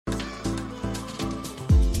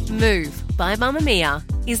Move by Mamamia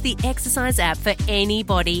is the exercise app for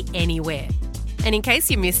anybody, anywhere. And in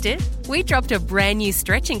case you missed it, we dropped a brand new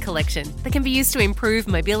stretching collection that can be used to improve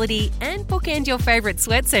mobility and bookend your favourite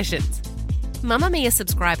sweat sessions. Mamamia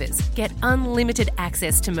subscribers get unlimited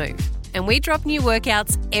access to Move, and we drop new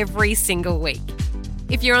workouts every single week.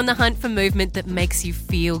 If you're on the hunt for movement that makes you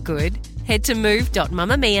feel good, head to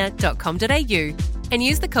move.mamamia.com.au and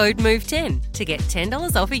use the code MOVE10 to get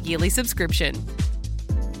 $10 off a yearly subscription.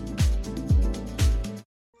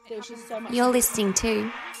 You're listening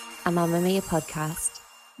to a Mamamia podcast.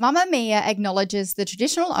 Mamamia acknowledges the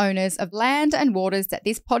traditional owners of land and waters that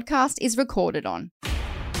this podcast is recorded on.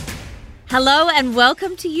 Hello and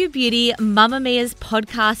welcome to You Beauty, Mamamia's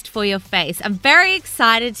podcast for your face. I'm very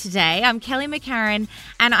excited today. I'm Kelly McCarran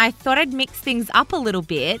and I thought I'd mix things up a little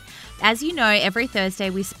bit. As you know, every Thursday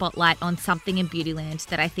we spotlight on something in Beautyland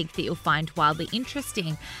that I think that you'll find wildly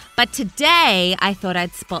interesting. But today I thought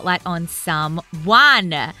I'd spotlight on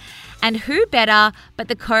someone. And who better but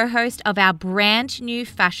the co-host of our brand new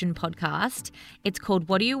fashion podcast. It's called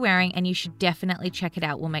What Are You Wearing? And you should definitely check it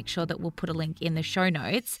out. We'll make sure that we'll put a link in the show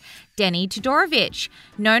notes. Denny Todorovic,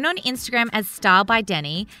 known on Instagram as Style by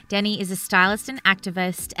Denny. Denny is a stylist and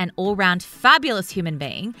activist and all-round fabulous human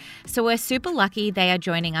being. So we're super lucky they are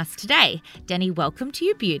joining us today. Denny, welcome to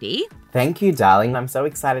You Beauty. Thank you, darling. I'm so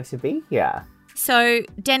excited to be here. So,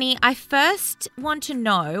 Denny, I first want to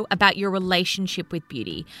know about your relationship with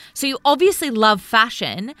beauty. So you obviously love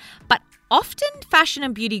fashion, but often fashion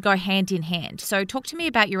and beauty go hand in hand. So talk to me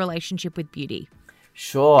about your relationship with beauty.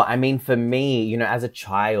 Sure. I mean, for me, as a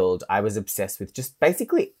child, I was obsessed with just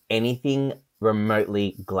basically anything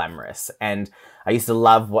remotely glamorous. And I used to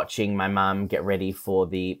love watching my mum get ready for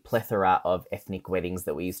the plethora of ethnic weddings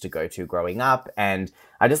that we used to go to growing up. And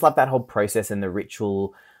I just loved that whole process and the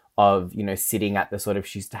ritual of, sitting at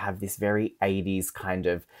she used to have this very 80s kind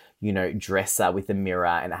of, dresser with a mirror,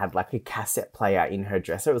 and it had like a cassette player in her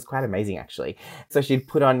dresser. It was quite amazing, actually. So she'd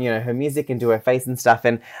put on, her music and do her face and stuff.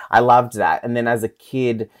 And I loved that. And then as a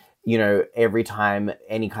kid, every time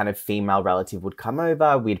any kind of female relative would come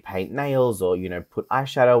over, we'd paint nails or, put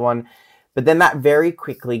eyeshadow on. But then that very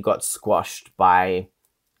quickly got squashed by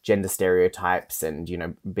gender stereotypes and,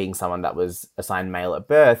 being someone that was assigned male at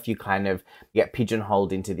birth, you kind of get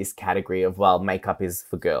pigeonholed into this category of, well, makeup is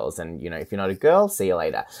for girls. And, if you're not a girl, see you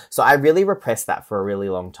later. So I really repressed that for a really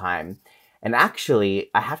long time. And actually,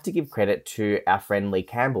 I have to give credit to our friend Lee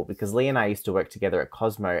Campbell, because Lee and I used to work together at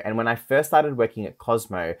Cosmo. And when I first started working at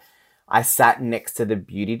Cosmo, I sat next to the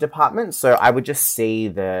beauty department. So I would just see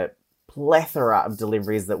the plethora of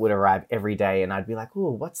deliveries that would arrive every day. And I'd be like, oh,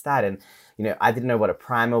 what's that? And, I didn't know what a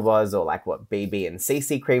primer was or like what BB and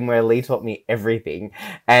CC cream were. Lee taught me everything.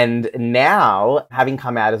 And now, having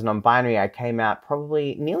come out as non-binary, I came out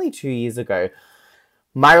probably nearly 2 years ago.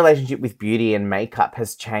 My relationship with beauty and makeup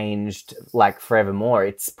has changed like forevermore.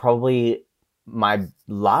 It's probably my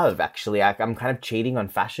love, actually. I'm kind of cheating on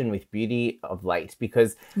fashion with beauty of late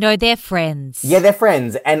because... No, they're friends. Yeah, they're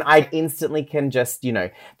friends. And I instantly can just,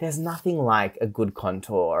 there's nothing like a good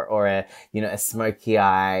contour or a smoky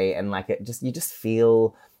eye, and like you just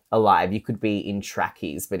feel alive. You could be in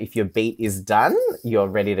trackies, but if your beat is done, you're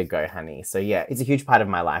ready to go, honey. So yeah, it's a huge part of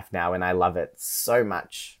my life now and I love it so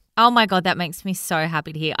much. Oh my God, that makes me so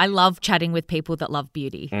happy to hear. I love chatting with people that love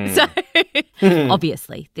beauty. So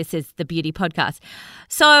obviously, this is the beauty podcast.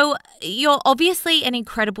 So you're obviously an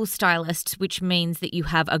incredible stylist, which means that you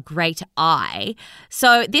have a great eye.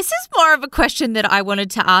 So this is more of a question that I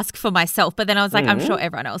wanted to ask for myself, but then I was like, I'm sure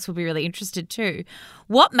everyone else will be really interested too.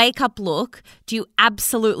 What makeup look do you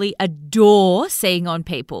absolutely adore seeing on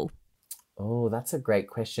people? Oh, that's a great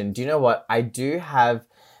question. Do you know what? I do have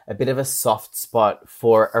a bit of a soft spot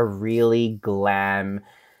for a really glam,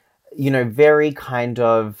 very kind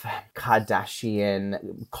of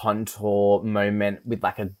Kardashian contour moment with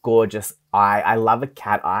like a gorgeous eye. I love a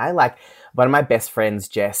cat eye. Like one of my best friends,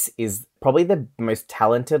 Jess, is probably the most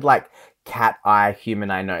talented like cat eye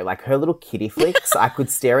human I know. Like her little kitty flicks, I could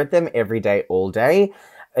stare at them every day, all day.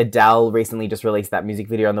 Adele recently just released that music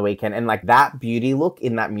video on the weekend, and like that beauty look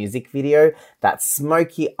in that music video, that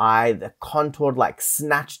smoky eye, the contoured like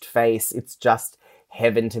snatched face, it's just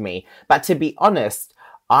heaven to me. But to be honest,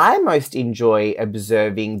 I most enjoy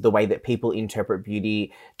observing the way that people interpret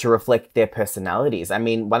beauty to reflect their personalities. I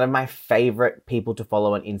mean, one of my favorite people to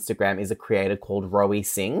follow on Instagram is a creator called Rowie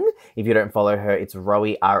Singh. If you don't follow her, it's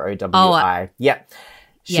Rowie, Rowi. Yeah.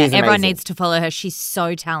 Yeah, She's everyone amazing. needs to follow her. She's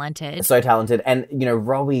so talented. So talented. And, you know,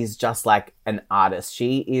 Rowi's just like an artist.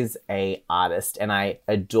 She is a artist and I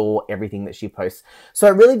adore everything that she posts. So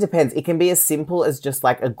it really depends. It can be as simple as just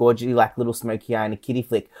like a gorgeous like little smoky eye and a kitty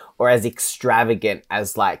flick, or as extravagant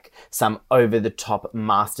as like some over-the-top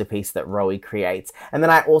masterpiece that Rowi creates. And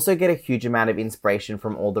then I also get a huge amount of inspiration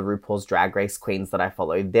from all the RuPaul's Drag Race queens that I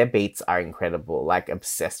follow. Their beats are incredible, like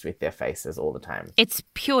obsessed with their faces all the time. It's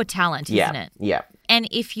pure talent, isn't it? Yeah. And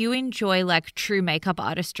if you enjoy like true makeup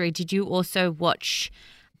artistry, did you also watch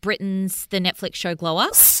Britain's the Netflix show Glow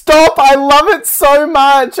Up? Stop! I love it so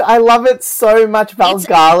much. I love it so much. Val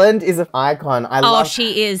Garland is an icon.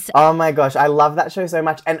 She is. Oh my gosh, I love that show so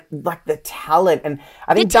much, and like the talent, and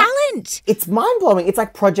I think it's mind blowing. It's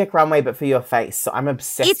like Project Runway, but for your face. So I'm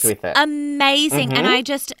obsessed with it. It's amazing, and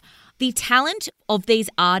the talent of these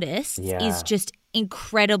artists is just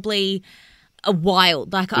incredibly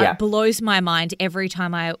wild. Like it blows my mind every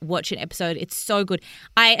time I watch an episode. It's so good.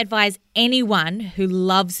 I advise anyone who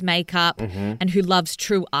loves makeup and who loves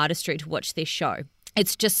true artistry to watch this show.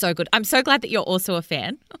 It's just so good. I'm so glad that you're also a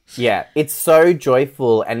fan. Yeah, it's so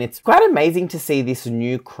joyful, and it's quite amazing to see this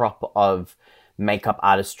new crop of makeup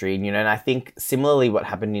artistry, you know, and I think similarly what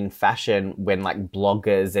happened in fashion when like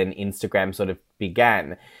bloggers and Instagram sort of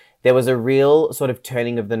began, there was a real sort of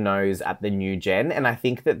turning of the nose at the new gen. And I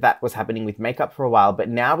think that was happening with makeup for a while. But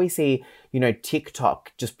now we see, you know,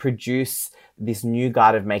 TikTok just produce this new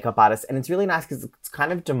guard of makeup artists. And it's really nice because it's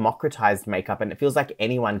kind of democratized makeup. And it feels like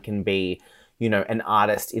anyone can be, you know, an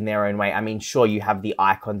artist in their own way. I mean, sure, you have the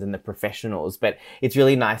icons and the professionals, but it's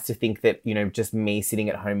really nice to think that, you know, just me sitting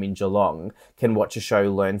at home in Geelong can watch a show,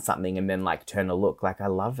 learn something, and then like turn a look. Like, I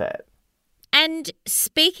love it. And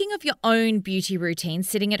speaking of your own beauty routine,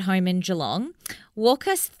 sitting at home in Geelong, walk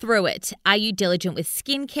us through it. Are you diligent with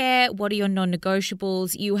skincare? What are your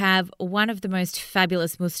non-negotiables? You have one of the most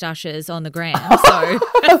fabulous moustaches on the gram. So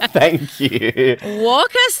thank you.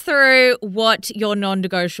 Walk us through what your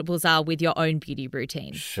non-negotiables are with your own beauty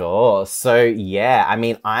routine. Sure. So, yeah, I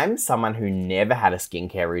mean, I'm someone who never had a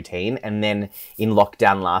skincare routine. And then in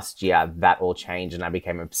lockdown last year, that all changed and I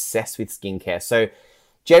became obsessed with skincare. So,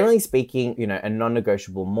 generally speaking, you know, a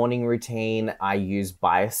non-negotiable morning routine, I use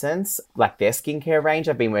Biosense, like their skincare range.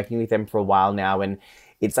 I've been working with them for a while now, and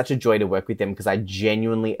it's such a joy to work with them because I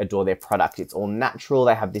genuinely adore their product. It's all natural.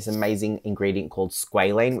 They have this amazing ingredient called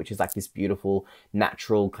squalane, which is like this beautiful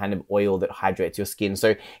natural kind of oil that hydrates your skin.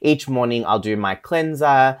 So each morning I'll do my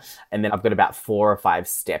cleanser, and then I've got about 4 or 5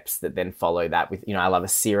 steps that then follow that with, you know, I love a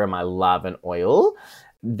serum, I love an oil.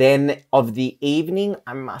 Then of the evening,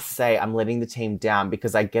 I must say I'm letting the team down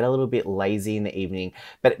because I get a little bit lazy in the evening.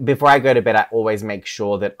 But before I go to bed, I always make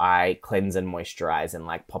sure that I cleanse and moisturize and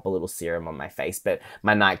like pop a little serum on my face. But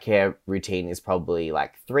my night care routine is probably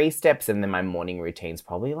like 3 steps, and then my morning routine is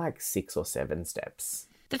probably like 6 or 7 steps.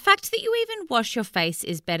 The fact that you even wash your face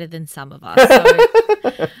is better than some of us.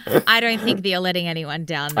 So I don't think that you're letting anyone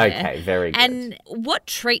down there. Okay, very good. And what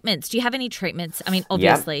treatments? Do you have any treatments? I mean,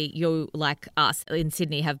 obviously you, like us in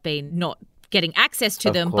Sydney, have been not getting access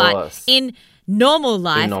to them. Course. But in normal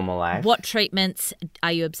life, what treatments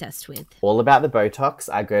are you obsessed with? All about the Botox.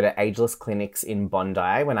 I go to Ageless Clinics in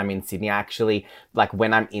Bondi when I'm in Sydney. I actually, like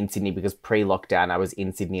when I'm in Sydney, because pre-lockdown I was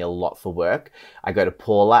in Sydney a lot for work, I go to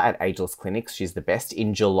Paula at Ageless Clinics. She's the best.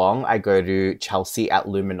 In Geelong, I go to Chelsea at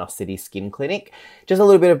Luminosity Skin Clinic. Just a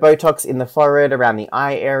little bit of Botox in the forehead, around the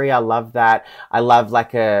eye area. I love that. I love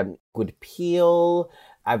like a good peel.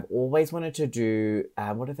 I've always wanted to do,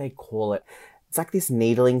 what do they call it? It's like this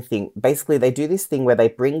needling thing. Basically, they do this thing where they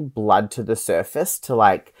bring blood to the surface to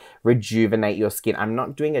like rejuvenate your skin. I'm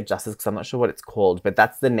not doing it justice because I'm not sure what it's called, but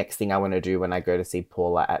that's the next thing I want to do when I go to see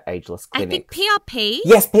Paula at Ageless Clinics. I think PRP?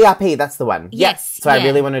 Yes, PRP. That's the one. Yes. So I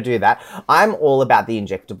really want to do that. I'm all about the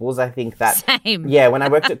injectables. I think that... Same. Yeah, when I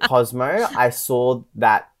worked at Cosmo, I saw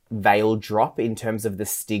that veil drop in terms of the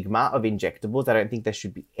stigma of injectables. I don't think there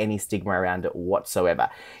should be any stigma around it whatsoever.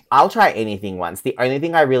 I'll try anything once. The only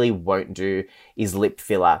thing I really won't do is lip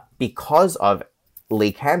filler because of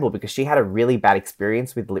Lee Campbell, because she had a really bad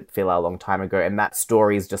experience with lip filler a long time ago, and that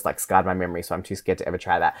story is just like scarred my memory, so I'm too scared to ever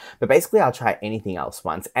try that. But basically I'll try anything else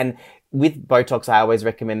once. And with Botox, I always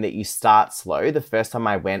recommend that you start slow. The first time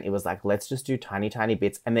I went, it was like, let's just do tiny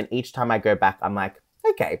bits, and then each time I go back, I'm like,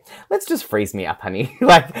 okay, let's just freeze me up, honey.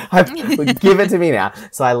 Give it to me now.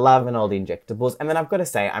 So I love an old injectables. And then I've got to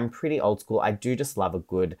say, I'm pretty old school. I do just love a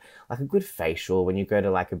good facial when you go to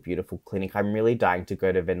like a beautiful clinic. I'm really dying to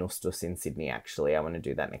go to Venustus in Sydney, actually. I want to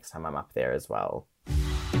do that next time I'm up there as well.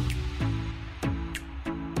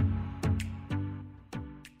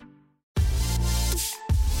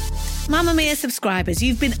 Mamamia subscribers,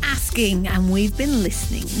 you've been asking and we've been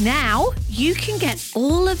listening. Now you can get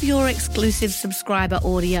all of your exclusive subscriber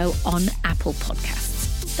audio on Apple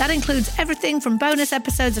Podcasts. That includes everything from bonus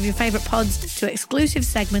episodes of your favourite pods to exclusive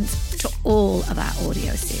segments to all of our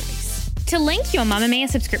audio series. To link your Mamamia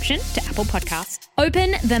subscription to Apple Podcasts,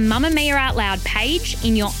 open the Mamamia Out Loud page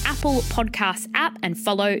in your Apple Podcasts app and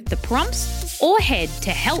follow the prompts, or head to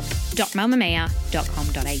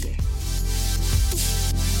help.mamamia.com.au.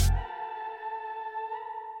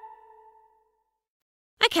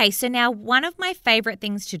 Okay, so now one of my favourite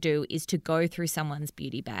things to do is to go through someone's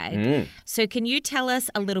beauty bag. So can you tell us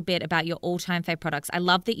a little bit about your all-time favourite products? I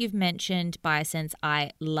love that you've mentioned Biosense.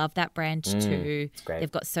 I love that brand too. It's great. They've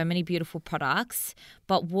got so many beautiful products.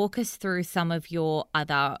 But walk us through some of your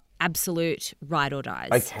other absolute ride or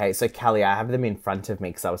dies. Okay, so Callie, I have them in front of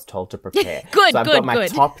me because I was told to prepare. Good, so I've good, got my good.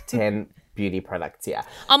 top 10 beauty products here.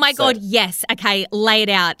 Oh my God, yes. Okay, lay it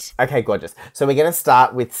out. Okay, gorgeous. So we're going to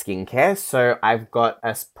start with skincare. So I've got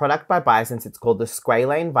a product by Biosense. It's called the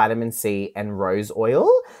Squalane Vitamin C and Rose Oil.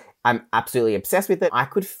 I'm absolutely obsessed with it. I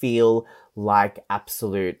could feel like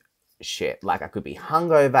absolute shit. Like I could be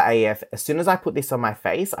hungover AF. As soon as I put this on my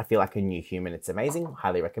face, I feel like a new human. It's amazing.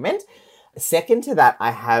 Highly recommend. Second to that,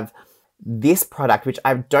 I have this product, which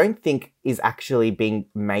I don't think is actually being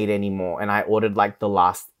made anymore. And I ordered like the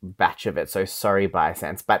last batch of it. So sorry,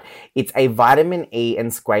 Biosense. But it's a vitamin E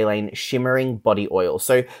and squalane shimmering body oil.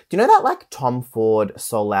 So do you know that like Tom Ford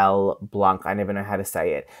Soleil Blanc? I never know how to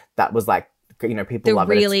say it. That was like, you know, people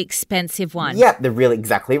love it. The really expensive one. Yeah,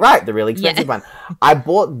 exactly right. The really expensive one. I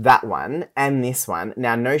bought that one and this one.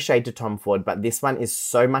 Now, no shade to Tom Ford, but this one is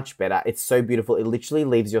so much better. It's so beautiful. It literally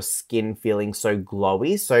leaves your skin feeling so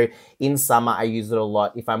glowy. So in summer, I use it a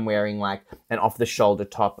lot if I'm wearing like an off-the-shoulder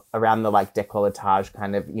top around the like décolletage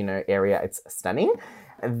kind of, you know, area. It's stunning.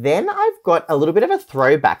 Then I've got a little bit of a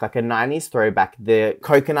throwback, like a 90s throwback, the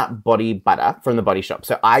coconut body butter from the Body Shop.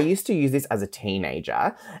 So I used to use this as a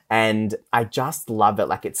teenager and I just love it.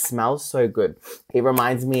 Like it smells so good. It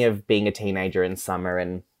reminds me of being a teenager in summer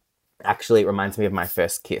and actually it reminds me of my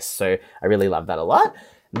first kiss. So I really love that a lot.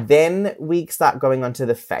 Then we start going onto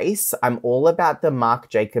the face. I'm all about the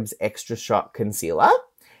Marc Jacobs Extra Shot Concealer.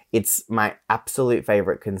 It's my absolute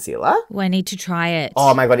favorite concealer. Oh, I need to try it.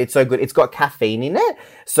 Oh my God, it's so good. It's got caffeine in it.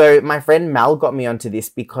 So my friend Mel got me onto this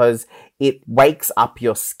because it wakes up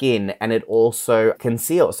your skin and it also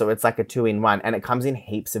conceals. So it's like a 2-in-1 and it comes in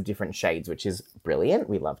heaps of different shades, which is brilliant.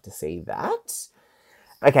 We love to see that.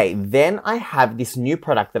 Okay, then I have this new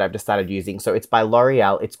product that I've just started using. So it's by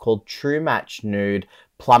L'Oreal. It's called True Match Nude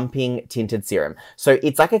Plumping Tinted Serum. So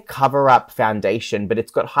it's like a cover-up foundation, but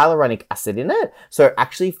it's got hyaluronic acid in it. So it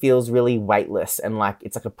actually feels really weightless and like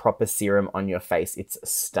it's like a proper serum on your face. It's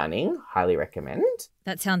stunning. Highly recommend.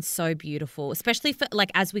 That sounds so beautiful, especially for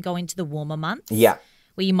like as we go into the warmer months. Yeah.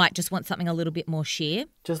 Where you might just want something a little bit more sheer.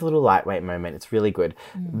 Just a little lightweight moment. It's really good.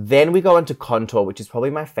 Then we go into contour, which is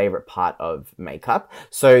probably my favorite part of makeup.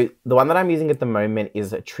 So the one that I'm using at the moment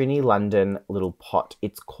is a Trini London little pot.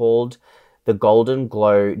 It's called the Golden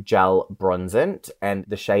Glow Gel Bronzant, and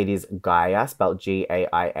the shade is Gaia, spelled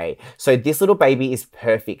Gaia. So this little baby is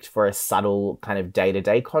perfect for a subtle kind of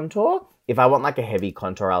day-to-day contour. If I want like a heavy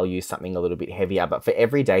contour, I'll use something a little bit heavier, but for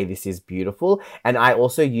every day, this is beautiful. And I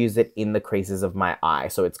also use it in the creases of my eye,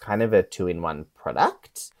 so it's kind of a 2-in-1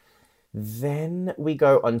 product. Then we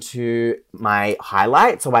go on to my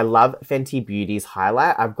highlight. So I love Fenty Beauty's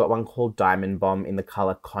highlight. I've got one called Diamond Bomb in the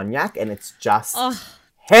color Cognac, and it's just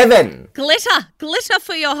heaven. Glitter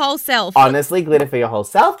for your whole self. Honestly, glitter for your whole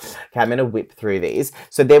self. Okay, I'm going to whip through these.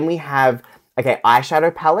 So then we have, okay,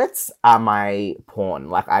 eyeshadow palettes are my porn.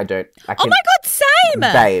 Like I can, oh my God, same.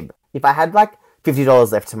 Babe, if I had like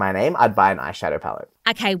 $50 left to my name, I'd buy an eyeshadow palette.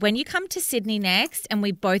 Okay, when you come to Sydney next and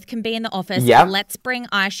we both can be in the office, let's bring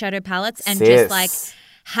eyeshadow palettes and just like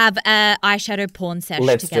have a eyeshadow porn session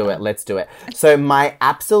together. Let's do it. So my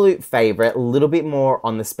absolute favorite, a little bit more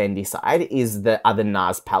on the spendy side, is the other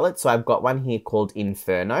NARS palette. So I've got one here called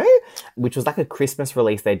Inferno, which was like a Christmas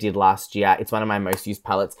release they did last year. It's one of my most used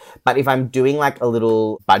palettes. But if I'm doing like a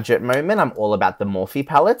little budget moment, I'm all about the Morphe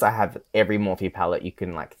palettes. I have every Morphe palette you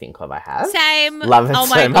can like think of. I have. Same. Love it so much.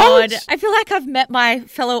 Oh my God. I feel like I've met my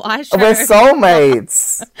fellow eyeshadow. We're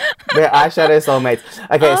soulmates. We're eyeshadow soulmates.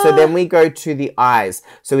 Okay, so then we go to the eyes.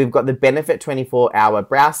 So we've got the Benefit 24-Hour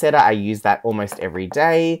Brow Setter. I use that almost every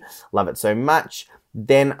day. Love it so much.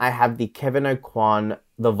 Then I have the Kevyn Aucoin,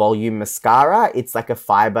 the Volume Mascara. It's like a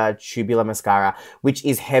fiber tubular mascara, which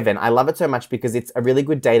is heaven. I love it so much because it's a really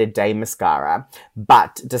good day-to-day mascara.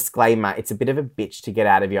 But disclaimer, it's a bit of a bitch to get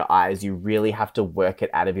out of your eyes. You really have to work it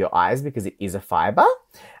out of your eyes because it is a fiber.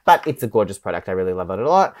 But it's a gorgeous product. I really love it a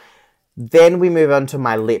lot. Then we move on to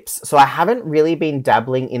my lips. So I haven't really been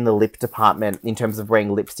dabbling in the lip department in terms of wearing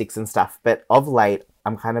lipsticks and stuff, but of late,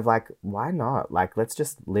 I'm kind of like, why not? Like, let's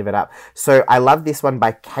just live it up. So I love this one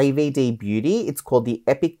by KVD Beauty. It's called the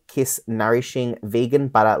Epic Kiss Nourishing Vegan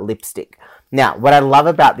Butter Lipstick. Now, what I love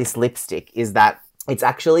about this lipstick is that it's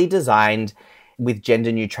actually designed with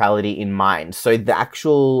gender neutrality in mind. So the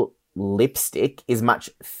actual lipstick is much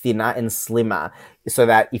thinner and slimmer, so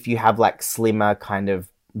that if you have like slimmer kind of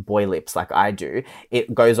boy lips like I do,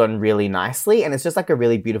 it goes on really nicely, and it's just like a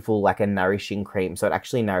really beautiful, like a nourishing cream. So it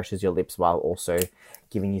actually nourishes your lips while also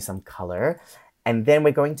giving you some color. And then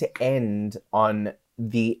we're going to end on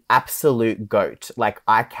the absolute GOAT. Like,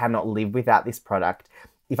 I cannot live without this product.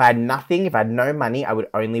 If I had nothing, if I had no money, I would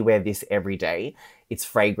only wear this every day. It's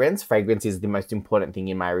fragrance. Fragrance is the most important thing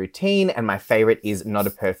in my routine, and my favorite is Not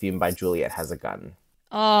a Perfume by Juliet Has a Gun.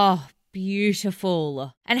 Oh,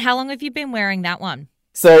 beautiful. And how long have you been wearing that one?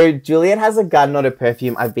 So Juliet Has a Gun, Not a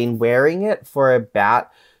Perfume. I've been wearing it for about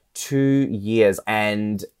 2 years,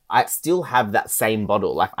 and I still have that same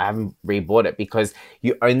bottle. Like, I haven't rebought it because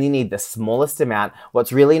you only need the smallest amount.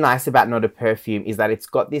 What's really nice about Not a Perfume is that it's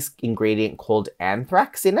got this ingredient called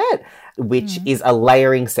anthrax in it, which is a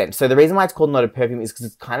layering scent. So the reason why it's called Not a Perfume is because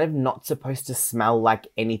it's kind of not supposed to smell like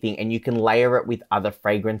anything, and you can layer it with other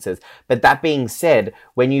fragrances. But that being said,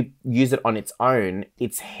 when you use it on its own,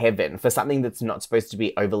 it's heaven. For something that's not supposed to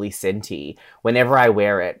be overly scenty, whenever I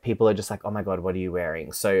wear it, people are just like, oh my God, what are you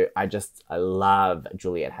wearing? So I love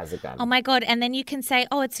Juliet Has a Gun. Oh my God. And then you can say,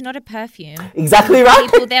 oh, it's not a perfume. Exactly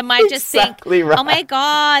right. People there might just think, right. oh my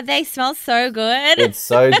God, they smell so good. It's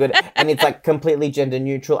so good. And it's like completely gender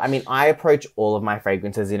neutral. I mean, I approach all of my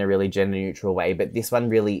fragrances in a really gender neutral way, but this one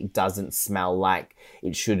really doesn't smell like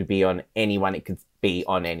it should be on anyone. It could be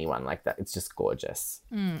on anyone like that. It's just gorgeous.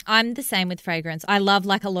 I'm the same with fragrance. I love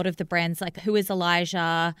like a lot of the brands like Who is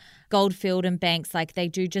Elijah, Goldfield and Banks. Like, they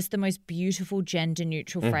do just the most beautiful gender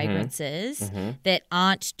neutral fragrances that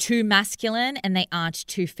aren't too masculine and they aren't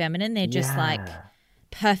too feminine. They're just like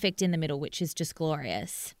perfect in the middle, which is just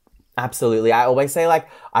glorious. Absolutely. I always say, like,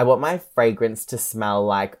 I want my fragrance to smell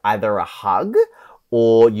like either a hug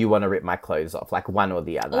or you want to rip my clothes off, like one or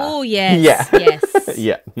the other. Oh, yes. Yeah. Yes.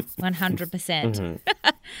 Yeah. 100%.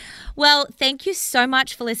 Well, thank you so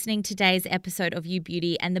much for listening to today's episode of You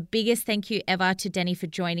Beauty, and the biggest thank you ever to Denny for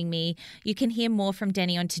joining me. You can hear more from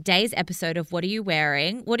Denny on today's episode of What Are You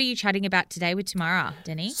Wearing? What are you chatting about today with Tamara,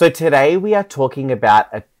 Denny? So today we are talking about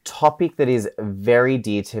a topic that is very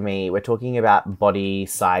dear to me. We're talking about body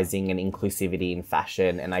sizing and inclusivity in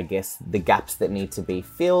fashion, and I guess the gaps that need to be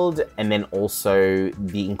filled, and then also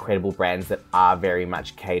the incredible brands that are very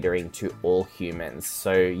much catering to all humans.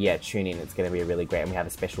 So yeah, tune in. It's going to be really great, and we have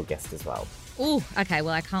a special guest as well. Oh, okay.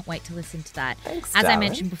 Well, I can't wait to listen to that. Thanks, As darling. I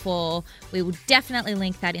mentioned before, we will definitely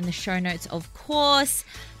link that in the show notes, of course.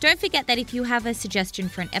 Don't forget that if you have a suggestion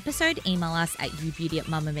for an episode, email us at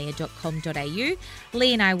youbeauty@mamamia.com.au.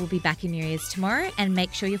 Lee and I will be back in your ears tomorrow, and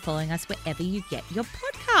make sure you're following us wherever you get your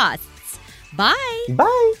podcasts. Bye.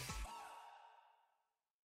 Bye.